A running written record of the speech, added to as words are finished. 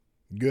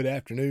Good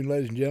afternoon,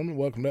 ladies and gentlemen.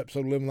 Welcome to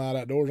episode of Living Loud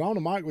Outdoors. On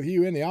the mic with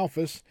you in the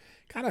office.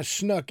 Kind of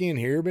snuck in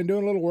here. Been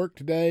doing a little work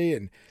today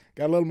and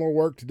got a little more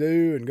work to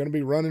do and going to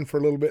be running for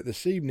a little bit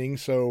this evening.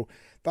 So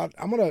thought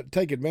I'm going to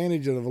take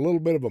advantage of a little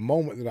bit of a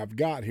moment that I've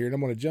got here and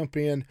I'm going to jump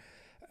in.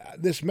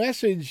 This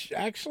message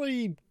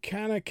actually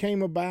kind of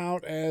came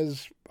about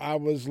as I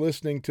was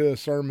listening to a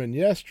sermon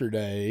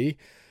yesterday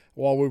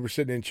while we were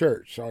sitting in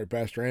church. Sorry,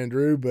 Pastor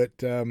Andrew, but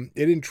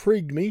it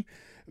intrigued me.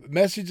 The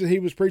message that he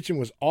was preaching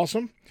was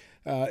awesome.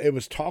 It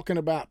was talking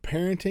about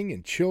parenting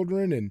and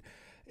children, and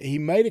he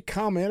made a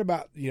comment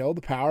about, the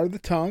power of the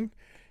tongue,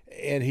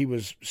 and he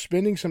was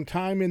spending some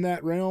time in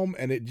that realm,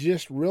 and it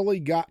just really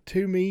got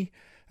to me.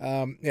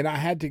 And I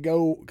had to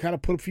go kind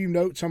of put a few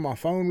notes on my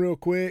phone real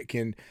quick,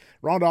 and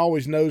Rhonda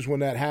always knows when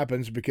that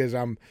happens because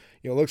I'm,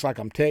 looks like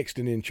I'm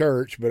texting in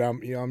church, but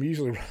I'm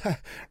usually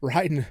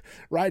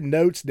writing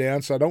notes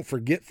down so I don't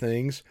forget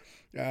things.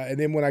 And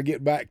then when I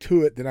get back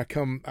to it, then I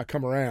come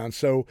around.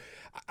 So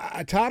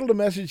I titled a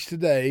message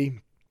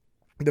today,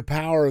 The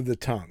Power of the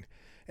Tongue.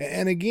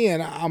 And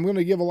again, I'm going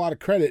to give a lot of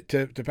credit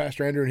to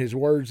Pastor Andrew and his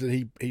words that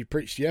he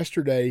preached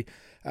yesterday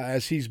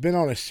as he's been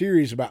on a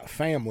series about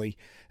family,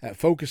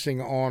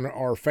 focusing on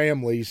our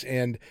families.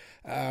 And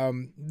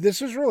this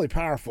is really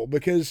powerful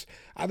because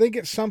I think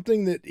it's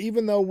something that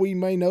even though we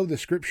may know the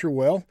scripture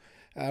well,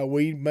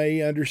 we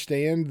may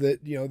understand that,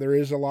 there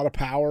is a lot of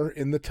power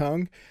in the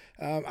tongue.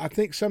 I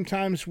think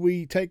sometimes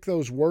we take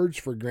those words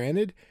for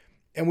granted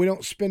and we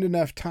don't spend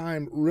enough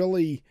time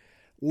really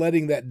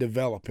letting that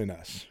develop in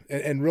us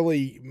and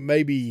really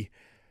maybe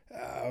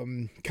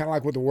kind of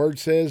like what the word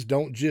says,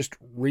 don't just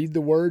read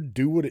the word,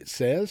 do what it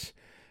says.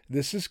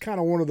 This is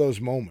kind of one of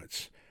those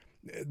moments.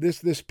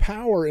 This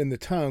power in the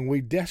tongue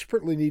we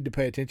desperately need to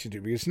pay attention to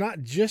because it's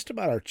not just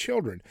about our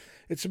children.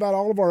 It's about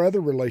all of our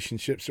other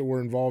relationships that we're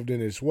involved in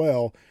as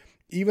well,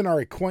 even our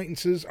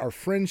acquaintances, our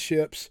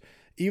friendships,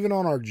 even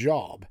on our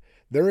job.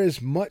 There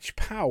is much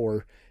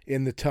power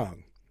in the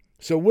tongue.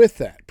 So with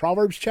that,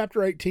 Proverbs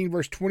chapter 18,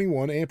 verse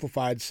 21,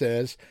 Amplified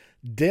says,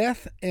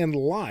 "Death and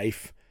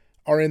life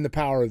are in the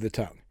power of the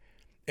tongue,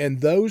 and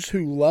those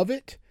who love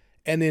it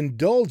and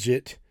indulge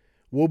it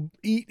will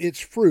eat its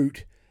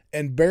fruit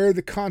and bear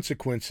the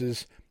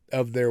consequences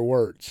of their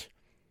words."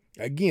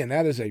 Again,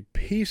 that is a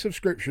piece of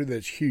scripture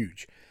that's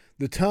huge.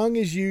 The tongue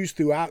is used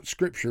throughout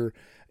scripture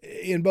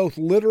in both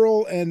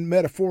literal and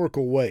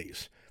metaphorical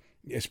ways,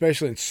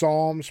 especially in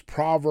Psalms,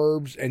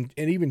 Proverbs, and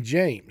even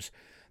James.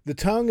 The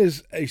tongue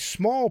is a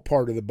small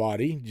part of the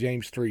body,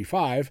 James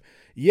 3:5,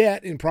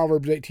 yet in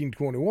Proverbs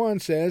 18:21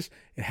 says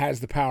it has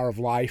the power of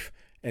life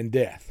and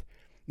death.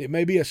 It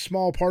may be a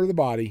small part of the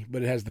body,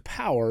 but it has the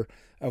power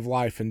of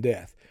life and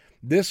death.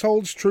 This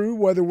holds true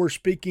whether we're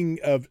speaking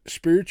of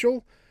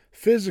spiritual,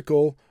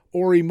 physical,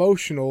 or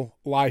emotional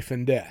life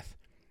and death.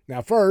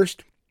 Now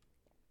first,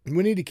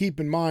 we need to keep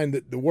in mind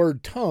that the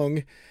word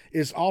tongue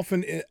is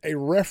often a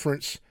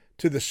reference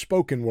to the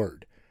spoken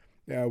word.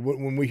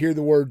 When we hear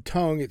the word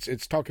tongue,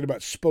 it's talking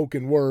about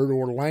spoken word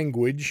or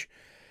language.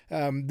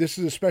 This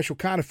is a special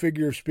kind of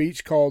figure of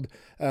speech called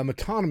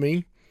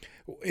metonymy,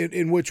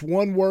 in which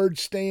one word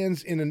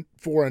stands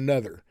for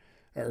another,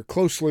 or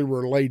closely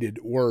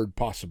related word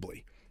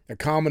possibly. A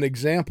common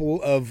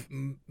example of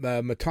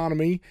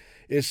metonymy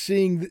is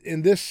seen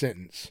in this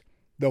sentence: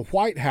 "The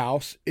White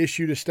House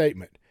issued a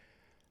statement."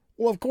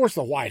 Well, of course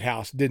the White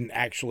House didn't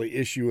actually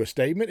issue a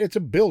statement. It's a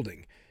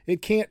building.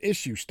 It can't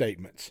issue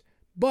statements.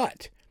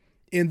 But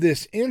in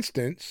this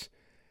instance,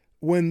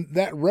 when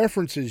that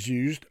reference is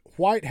used,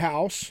 White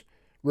House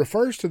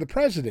refers to the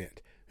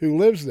president who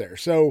lives there.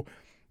 So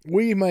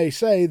we may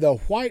say the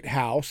White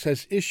House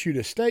has issued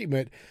a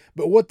statement,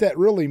 but what that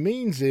really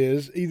means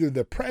is either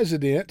the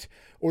president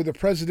or the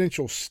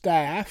presidential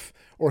staff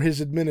or his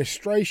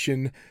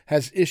administration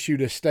has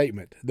issued a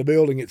statement. The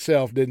building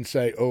itself didn't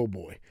say, oh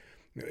boy.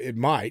 It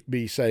might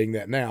be saying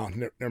that now.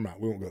 Never mind,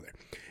 we won't go there.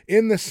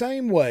 In the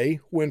same way,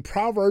 when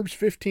Proverbs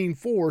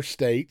 15:4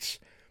 states,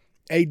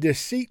 "A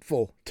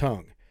deceitful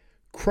tongue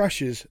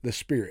crushes the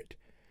spirit."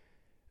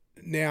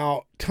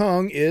 Now,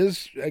 tongue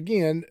is,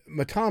 again,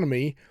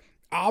 metonymy.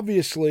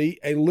 Obviously,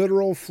 a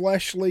literal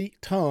fleshly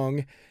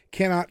tongue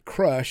cannot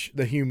crush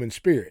the human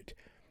spirit.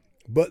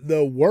 But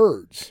the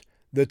words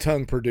the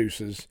tongue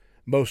produces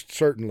most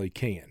certainly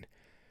can.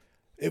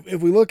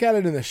 If we look at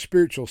it in the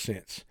spiritual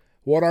sense,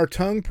 what our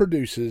tongue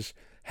produces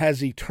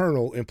has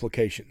eternal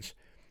implications.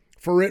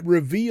 For it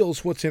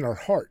reveals what's in our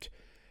heart.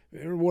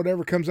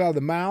 Whatever comes out of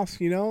the mouth,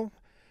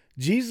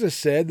 Jesus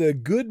said the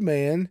good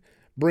man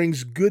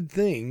brings good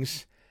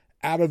things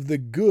out of the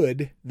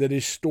good that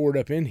is stored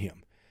up in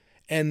him.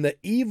 And the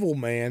evil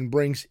man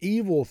brings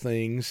evil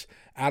things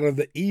out of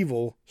the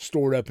evil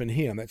stored up in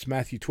him. That's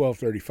Matthew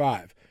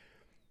 12:35.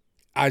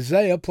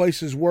 Isaiah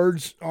places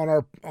words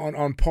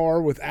on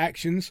par with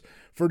actions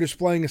for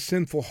displaying a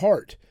sinful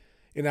heart.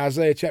 In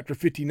Isaiah chapter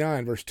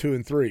 59, verse 2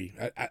 and 3.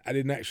 I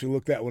didn't actually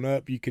look that one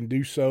up. You can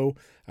do so.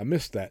 I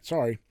missed that.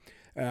 Sorry.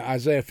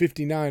 Isaiah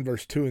 59,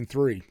 verse 2 and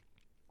 3.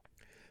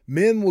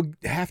 Men will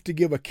have to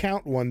give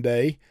account one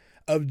day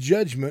of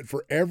judgment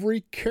for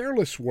every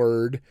careless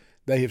word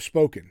they have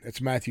spoken.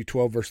 That's Matthew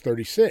 12, verse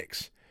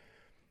 36.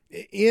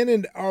 In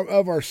and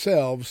of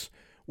ourselves,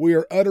 we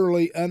are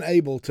utterly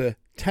unable to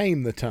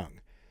tame the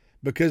tongue,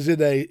 because it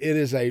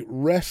is a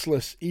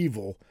restless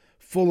evil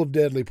full of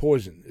deadly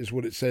poison, is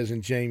what it says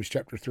in James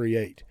chapter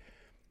 3:8.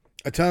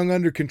 A tongue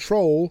under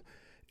control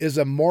is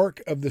a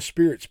mark of the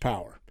Spirit's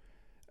power.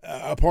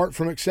 Apart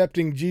from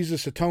accepting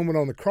Jesus' atonement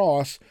on the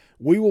cross,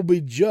 we will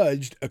be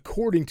judged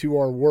according to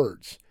our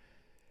words.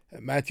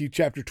 Matthew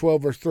chapter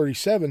 12, verse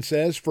 37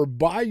 says, "For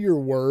by your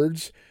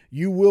words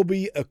you will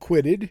be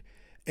acquitted,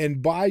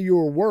 and by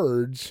your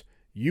words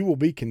you will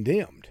be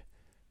condemned."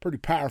 Pretty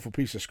powerful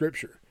piece of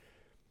scripture.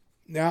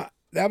 Now,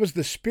 that was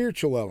the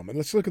spiritual element.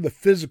 Let's look at the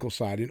physical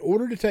side. In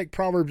order to take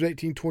Proverbs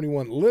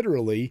 18:21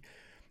 literally,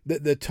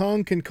 that the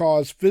tongue can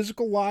cause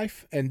physical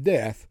life and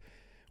death,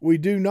 we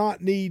do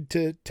not need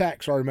to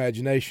tax our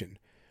imagination.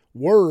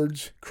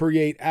 Words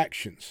create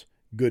actions,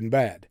 good and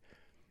bad.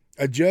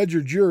 A judge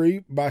or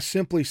jury, by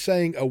simply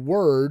saying a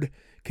word,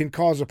 can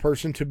cause a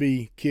person to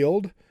be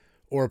killed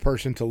or a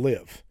person to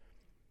live.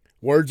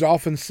 Words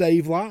often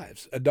save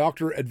lives. A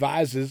doctor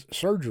advises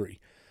surgery.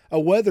 A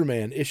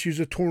weatherman issues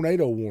a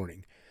tornado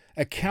warning.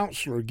 A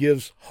counselor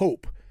gives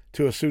hope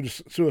to a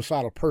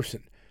suicidal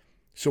person.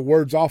 So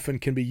words often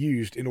can be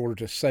used in order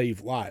to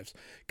save lives.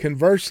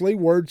 Conversely,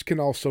 words can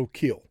also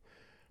kill.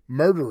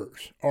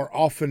 Murderers are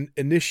often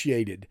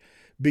initiated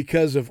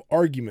because of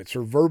arguments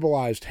or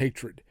verbalized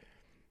hatred,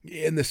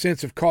 in the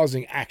sense of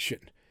causing action.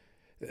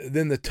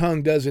 Then the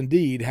tongue does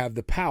indeed have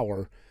the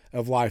power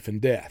of life and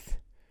death.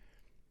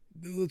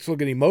 Let's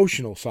look at the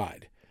emotional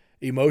side.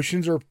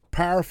 Emotions are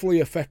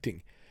powerfully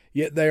affecting,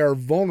 yet they are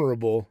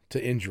vulnerable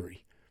to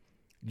injury.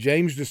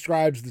 James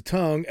describes the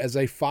tongue as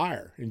a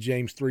fire in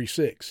James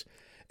 3:6,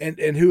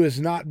 and who has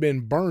not been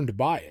burned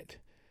by it.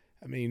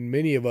 I mean,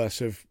 many of us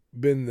have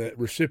been the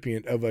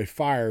recipient of a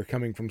fire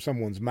coming from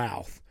someone's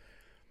mouth.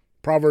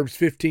 Proverbs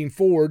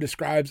 15:4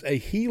 describes a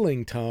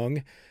healing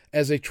tongue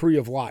as a tree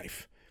of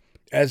life.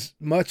 As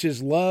much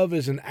as love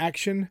is an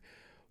action,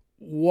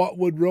 what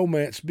would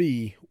romance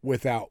be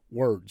without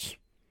words?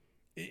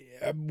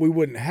 We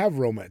wouldn't have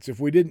romance if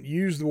we didn't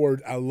use the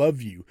word "I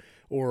love you"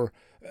 or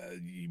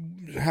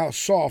how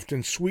soft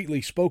and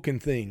sweetly spoken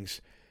things.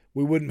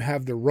 We wouldn't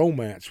have the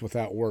romance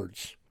without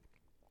words.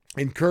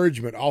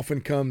 Encouragement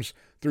often comes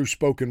through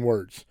spoken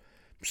words.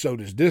 So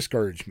does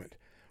discouragement.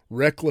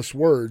 Reckless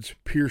words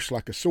pierce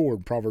like a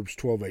sword, Proverbs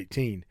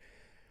 12:18.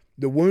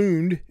 The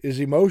wound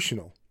is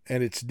emotional,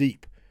 and it's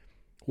deep.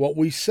 What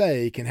we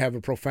say can have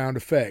a profound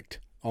effect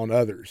on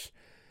others.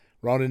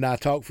 Ron and I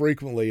talk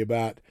frequently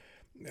about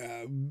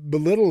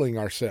belittling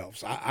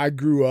ourselves. I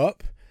grew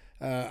up,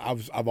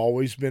 I've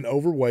always been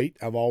overweight.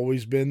 I've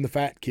always been the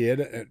fat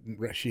kid.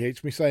 She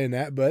hates me saying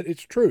that, but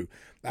it's true.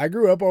 I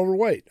grew up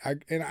overweight,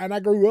 and I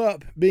grew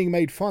up being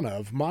made fun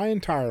of my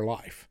entire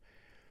life.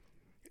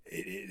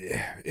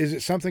 Is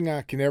it something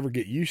I can ever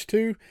get used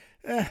to?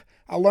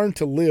 I learned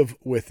to live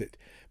with it.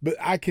 But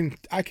I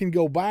can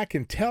go back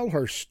and tell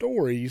her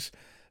stories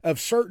of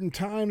certain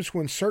times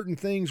when certain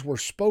things were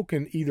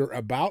spoken either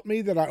about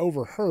me that I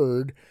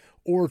overheard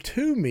or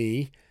to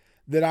me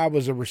that I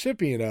was a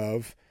recipient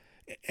of,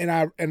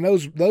 and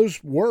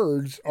those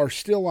words are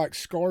still like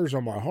scars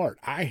on my heart.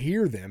 I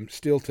hear them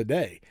still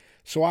today.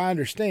 So I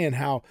understand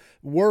how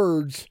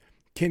words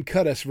can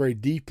cut us very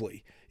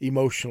deeply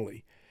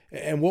emotionally.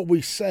 And what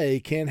we say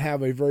can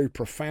have a very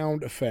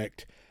profound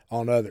effect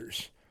on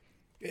others.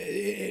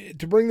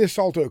 To bring this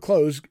all to a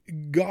close,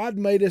 God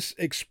made us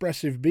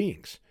expressive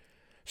beings.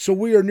 So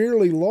we are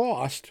nearly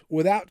lost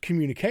without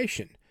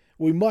communication.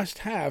 We must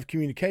have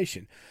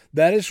communication.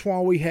 That is why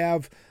we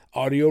have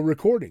audio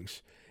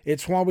recordings.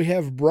 It's why we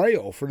have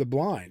Braille for the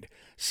blind,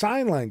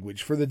 sign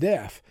language for the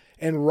deaf,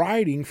 and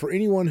writing for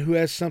anyone who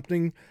has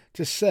something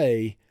to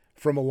say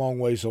from a long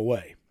ways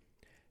away.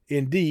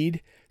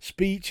 Indeed,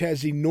 speech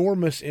has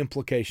enormous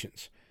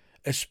implications,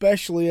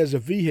 especially as a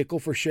vehicle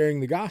for sharing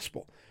the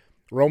gospel.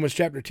 Romans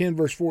chapter 10,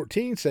 verse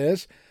 14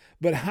 says,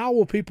 "But how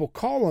will people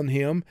call on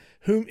him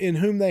in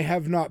whom they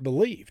have not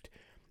believed?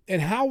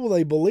 And how will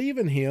they believe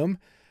in him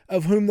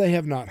of whom they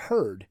have not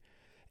heard?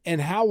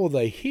 And how will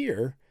they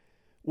hear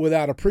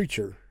without a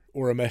preacher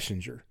or a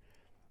messenger?"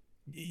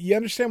 You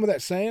understand what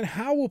that's saying?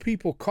 How will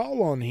people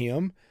call on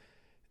him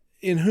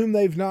in whom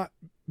they've not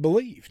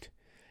believed?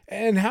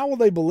 And how will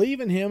they believe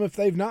in him if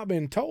they've not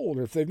been told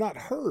or if they've not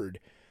heard?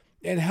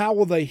 And how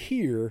will they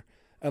hear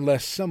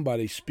unless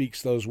somebody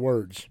speaks those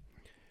words?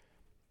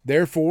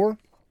 Therefore,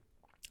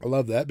 I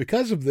love that.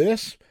 Because of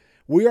this,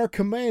 we are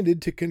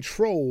commanded to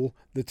control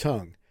the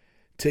tongue,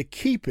 to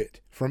keep it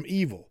from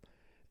evil,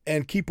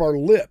 and keep our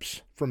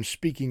lips from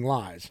speaking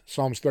lies.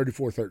 Psalms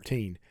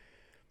 34:13.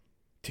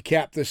 To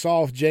cap this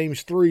off,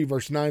 James 3,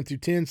 verse 9 through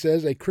 10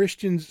 says, "A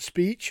Christian's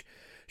speech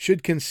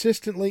should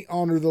consistently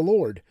honor the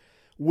Lord.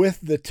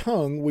 With the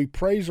tongue we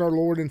praise our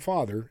Lord and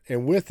Father,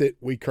 and with it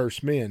we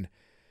curse men,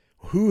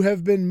 who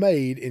have been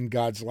made in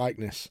God's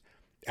likeness.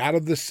 Out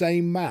of the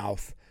same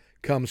mouth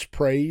comes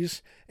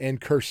praise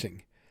and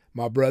cursing.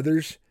 My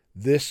brothers,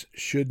 this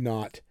should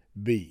not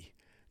be."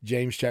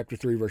 James chapter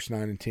 3, verse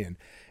 9 and 10.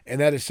 And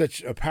that is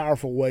such a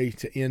powerful way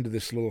to end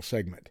this little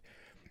segment.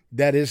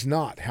 That is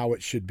not how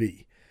it should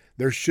be.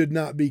 There should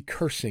not be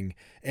cursing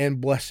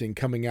and blessing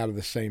coming out of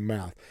the same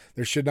mouth.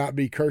 There should not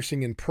be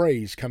cursing and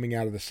praise coming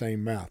out of the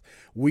same mouth.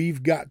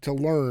 We've got to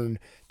learn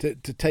to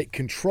take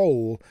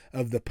control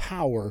of the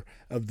power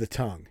of the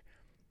tongue.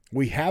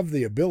 We have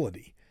the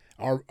ability.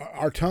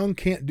 Our tongue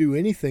can't do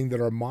anything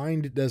that our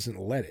mind doesn't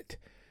let it.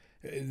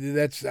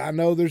 I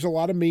know there's a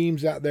lot of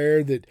memes out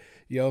there that,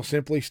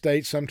 simply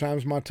state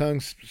sometimes my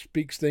tongue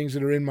speaks things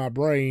that are in my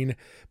brain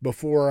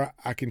before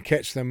I can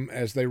catch them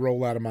as they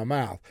roll out of my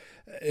mouth.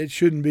 It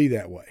shouldn't be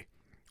that way.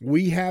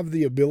 We have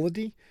the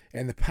ability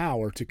and the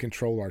power to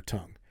control our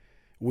tongue.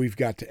 We've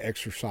got to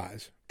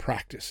exercise,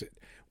 practice it.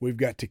 We've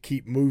got to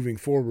keep moving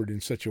forward in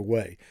such a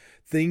way.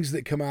 Things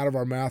that come out of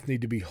our mouth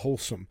need to be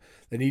wholesome.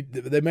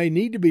 They may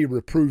need to be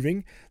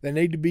reproving. They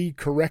need to be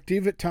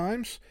corrective at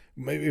times,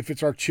 maybe if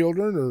it's our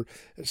children or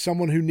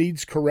someone who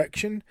needs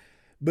correction.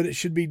 But it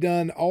should be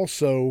done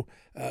also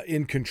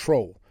in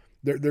control.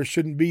 There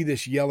shouldn't be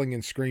this yelling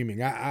and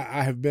screaming.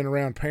 I have been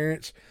around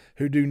parents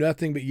who do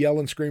nothing but yell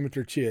and scream at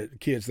their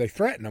kids. They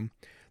threaten them.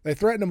 They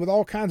threaten them with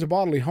all kinds of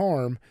bodily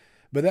harm,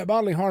 but that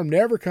bodily harm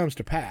never comes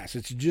to pass.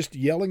 It's just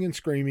yelling and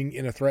screaming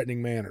in a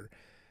threatening manner.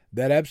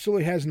 That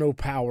absolutely has no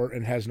power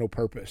and has no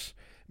purpose.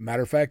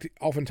 Matter of fact,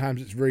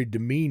 oftentimes it's very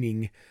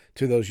demeaning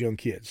to those young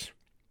kids.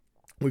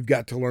 We've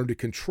got to learn to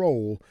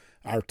control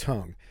our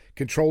tongue,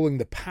 controlling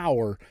the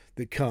power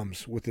that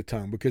comes with the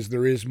tongue, because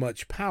there is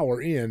much power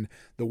in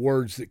the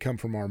words that come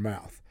from our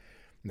mouth.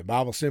 And the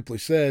Bible simply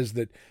says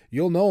that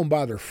you'll know them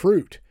by their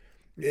fruit.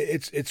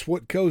 It's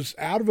what goes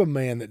out of a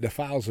man that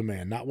defiles a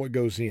man, not what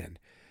goes in.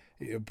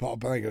 I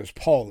think it was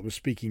Paul that was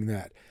speaking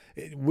that.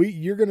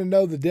 You're going to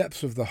know the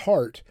depths of the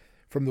heart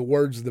from the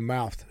words the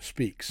mouth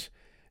speaks.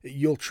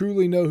 You'll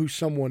truly know who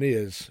someone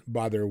is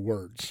by their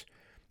words.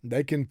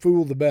 They can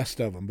fool the best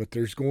of them, but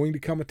there's going to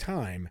come a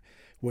time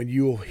when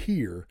you'll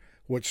hear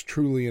what's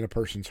truly in a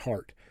person's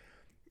heart.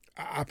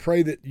 I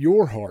pray that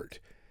your heart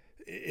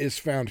is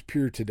found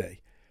pure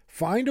today.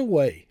 Find a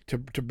way to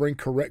bring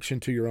correction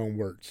to your own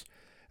words.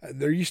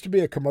 There used to be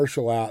a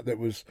commercial out that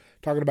was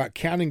talking about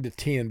counting to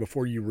 10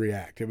 before you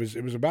react. It was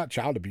about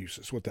child abuse.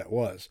 That's what that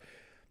was.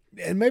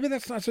 And maybe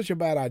that's not such a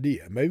bad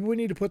idea. Maybe we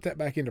need to put that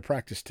back into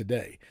practice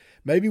today.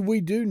 Maybe we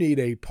do need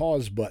a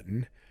pause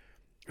button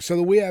so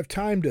that we have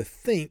time to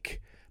think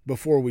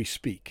before we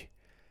speak.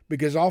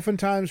 Because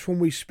oftentimes when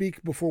we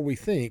speak before we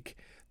think,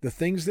 the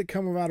things that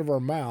come out of our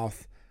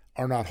mouth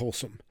are not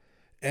wholesome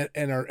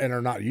and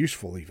are not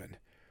useful even.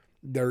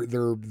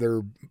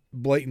 They're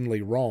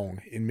blatantly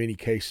wrong in many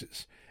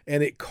cases,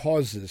 and it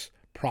causes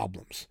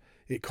problems.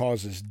 It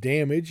causes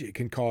damage. It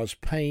can cause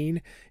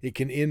pain. It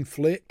can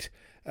inflict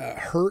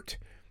hurt,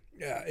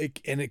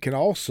 and it can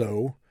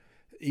also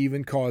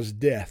even cause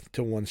death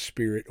to one's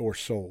spirit or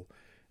soul.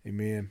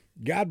 Amen.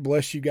 God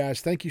bless you guys.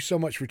 Thank you so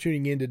much for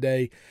tuning in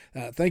today.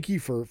 Thank you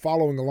for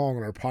following along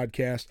on our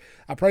podcast.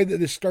 I pray that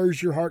this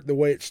stirs your heart the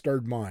way it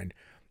stirred mine.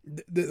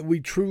 That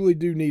we truly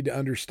do need to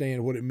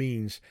understand what it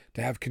means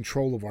to have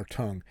control of our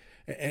tongue,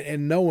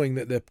 and knowing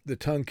that the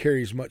tongue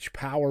carries much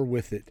power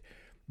with it,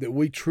 that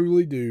we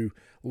truly do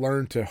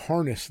learn to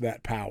harness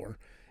that power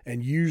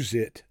and use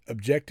it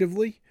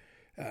objectively,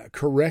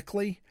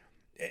 correctly,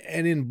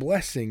 and in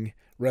blessing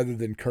rather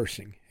than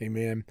cursing.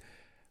 Amen.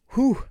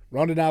 Whew,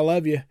 Rhonda and I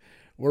love you.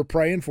 We're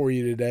praying for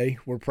you today.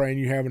 We're praying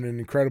you're having an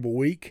incredible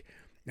week.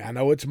 I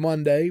know it's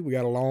Monday. We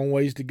got a long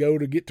ways to go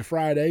to get to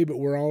Friday, but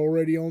we're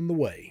already on the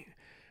way.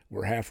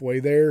 We're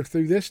halfway there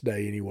through this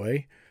day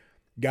anyway.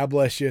 God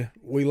bless you.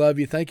 We love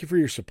you. Thank you for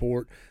your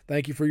support.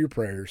 Thank you for your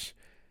prayers.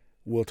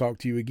 We'll talk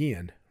to you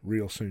again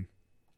real soon.